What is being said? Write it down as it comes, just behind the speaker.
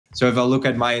So if I look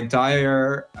at my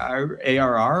entire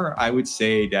ARR, I would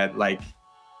say that like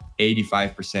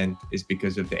 85% is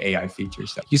because of the AI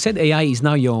features. You said AI is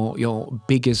now your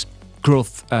biggest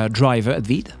growth driver at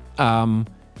Veed.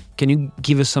 Can you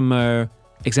give us some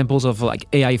examples of like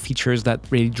AI features that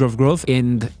really drove growth?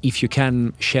 And if you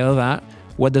can share that,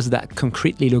 what does that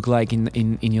concretely look like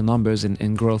in your numbers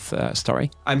and growth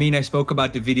story? I mean, I spoke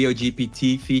about the video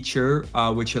GPT feature,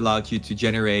 which allowed you to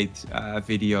generate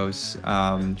videos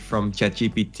from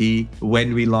ChatGPT.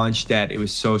 When we launched that, it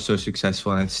was so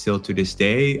successful, and it's still to this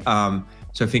day.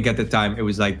 So I think at the time it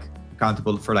was like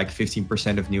accountable for like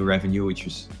 15% of new revenue, which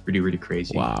was really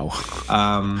crazy. Wow.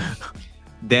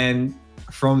 Then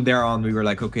from there on, we were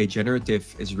like, okay,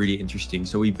 generative is really interesting.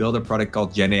 So we built a product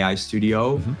called Gen AI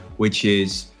Studio, which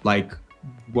is like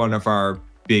one of our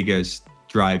biggest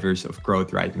drivers of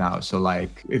growth right now. So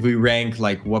like if we rank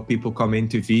like what people come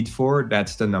into Veed for,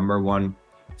 that's the #1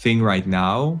 thing right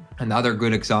now. Another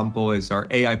good example is our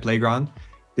AI Playground.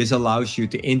 This allows you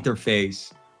to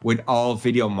interface with all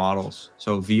video models.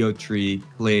 So VO3,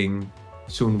 Kling,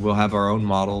 soon we'll have our own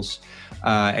models.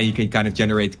 And you can kind of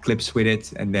generate clips with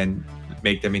it and then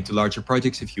make them into larger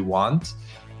projects if you want.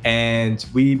 And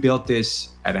we built this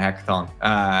at a hackathon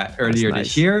earlier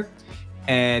this year.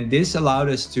 And this allowed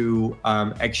us to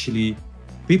actually,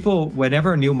 people,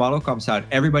 whenever a new model comes out,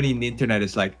 everybody in the internet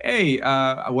is like, hey,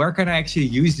 where can I actually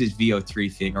use this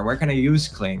VO3 thing? Or where can I use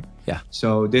Kling? Yeah.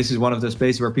 So this is one of those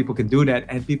places where people can do that.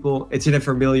 And people, it's in a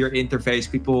familiar interface.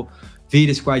 Veed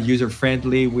is quite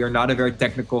user-friendly. We are not a very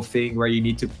technical thing where you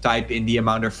need to type in the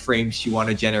amount of frames you want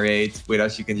to generate. With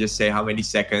us, you can just say how many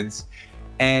seconds.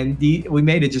 And we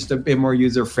made it just a bit more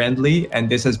user-friendly. And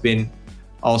this has been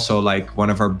also like one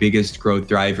of our biggest growth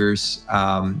drivers,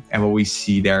 and what we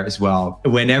see there as well.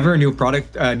 Whenever a new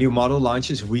product, new model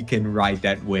launches, we can ride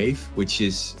that wave, which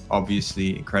is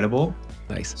obviously incredible.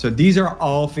 Nice. So these are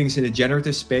all things in the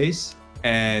generative space.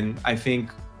 And I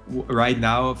think right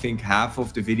now, I think half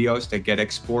of the videos that get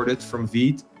exported from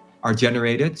Veed are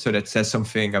generated. So that says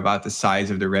something about the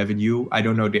size of the revenue. I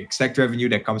don't know the exact revenue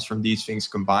that comes from these things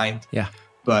combined. Yeah.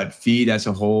 But Veed as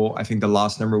a whole, I think the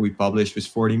last number we published was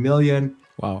 40 million.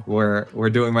 Wow. We're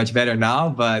doing much better now,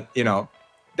 but you know,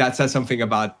 that says something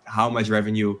about how much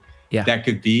revenue that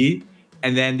could be.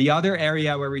 And then the other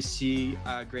area where we see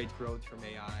great growth from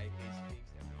AI is